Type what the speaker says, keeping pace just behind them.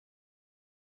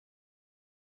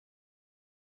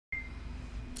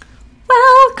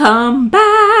Welcome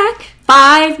back!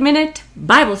 5-minute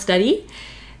Bible study.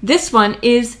 This one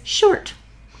is short.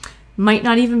 Might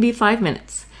not even be 5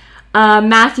 minutes.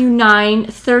 Matthew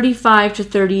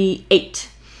 9:35-38.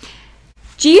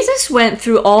 Jesus went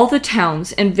through all the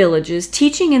towns and villages,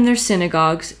 teaching in their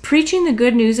synagogues, preaching the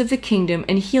good news of the kingdom,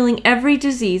 and healing every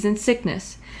disease and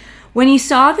sickness. When he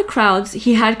saw the crowds,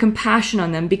 he had compassion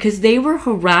on them because they were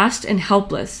harassed and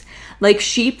helpless, like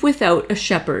sheep without a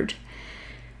shepherd.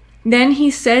 Then he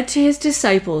said to his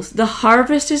disciples, "The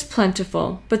harvest is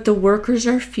plentiful, but the workers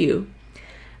are few.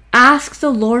 Ask the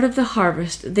Lord of the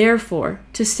harvest, therefore,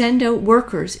 to send out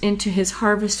workers into his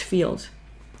harvest field."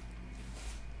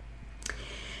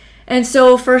 And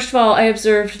so, first of all, I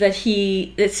observed that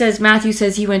Matthew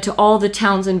says he went to all the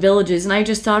towns and villages, and I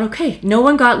just thought, okay, no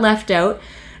one got left out.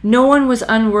 No one was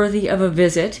unworthy of a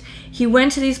visit. He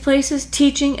went to these places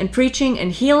teaching and preaching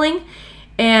and healing,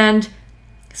 and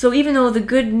so even though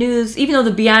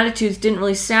the Beatitudes didn't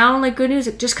really sound like good news,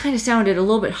 it just kind of sounded a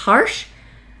little bit harsh.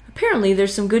 Apparently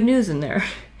there's some good news in there,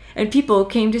 and people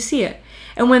came to see it.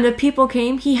 And when the people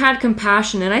came, he had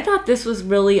compassion, and I thought this was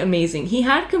really amazing. He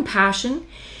had compassion.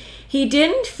 He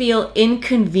didn't feel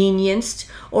inconvenienced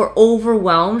or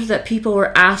overwhelmed that people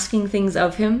were asking things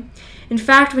of him. In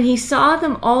fact, when he saw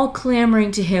them all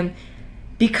clamoring to him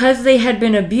because they had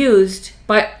been abused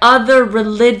by other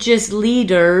religious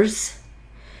leaders,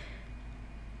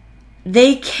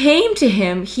 they came to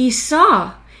him. He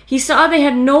saw they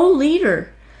had no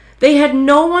leader. They had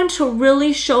no one to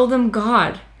really show them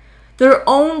God. Their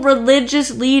own religious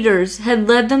leaders had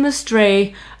led them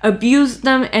astray, abused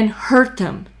them, and hurt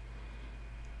them.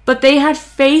 But they had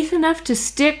faith enough to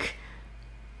stick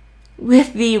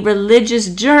with the religious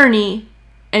journey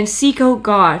and seek out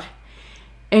God.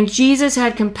 And Jesus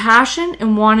had compassion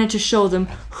and wanted to show them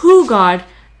who God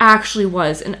actually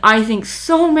was. And I think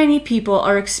so many people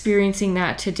are experiencing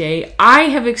that today. I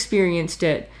have experienced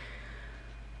it.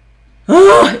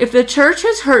 If the church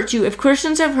has hurt you, if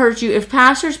Christians have hurt you, if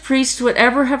pastors, priests,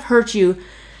 whatever have hurt you,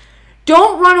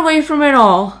 don't run away from it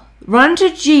all. Run to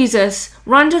Jesus,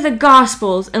 run to the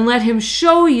Gospels, and let him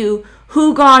show you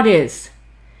who God is.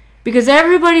 Because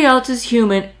everybody else is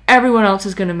human, everyone else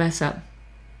is going to mess up.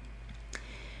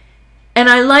 And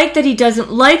I like that he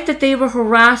doesn't like that they were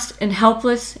harassed and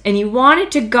helpless, and he wanted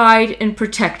to guide and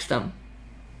protect them.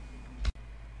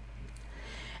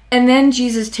 And then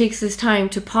Jesus takes this time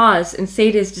to pause and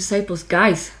say to his disciples,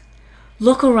 guys,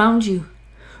 look around you.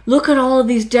 Look at all of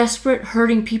these desperate,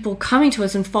 hurting people coming to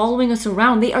us and following us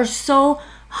around. They are so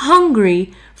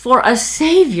hungry for a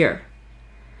Savior.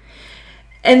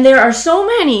 And there are so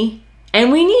many,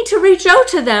 and we need to reach out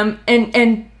to them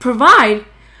and provide.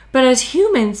 But as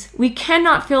humans, we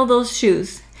cannot fill those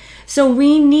shoes. So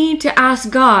we need to ask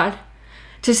God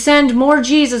to send more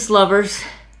Jesus lovers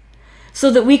so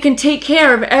that we can take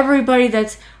care of everybody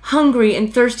that's hungry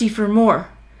and thirsty for more.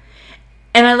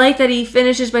 And I like that he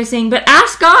finishes by saying, but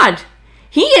ask God.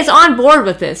 He is on board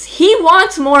with this. He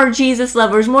wants more Jesus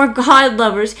lovers, more God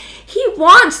lovers. He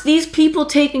wants these people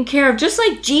taken care of, just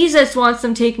like Jesus wants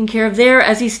them taken care of there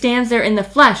as he stands there in the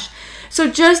flesh. So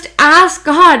just ask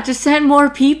God to send more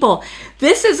people.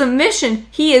 This is a mission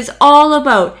he is all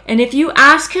about. And if you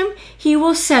ask him, he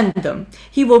will send them.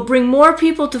 He will bring more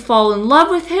people to fall in love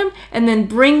with him and then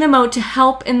bring them out to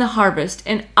help in the harvest.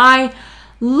 And I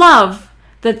love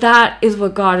that is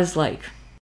what God is like.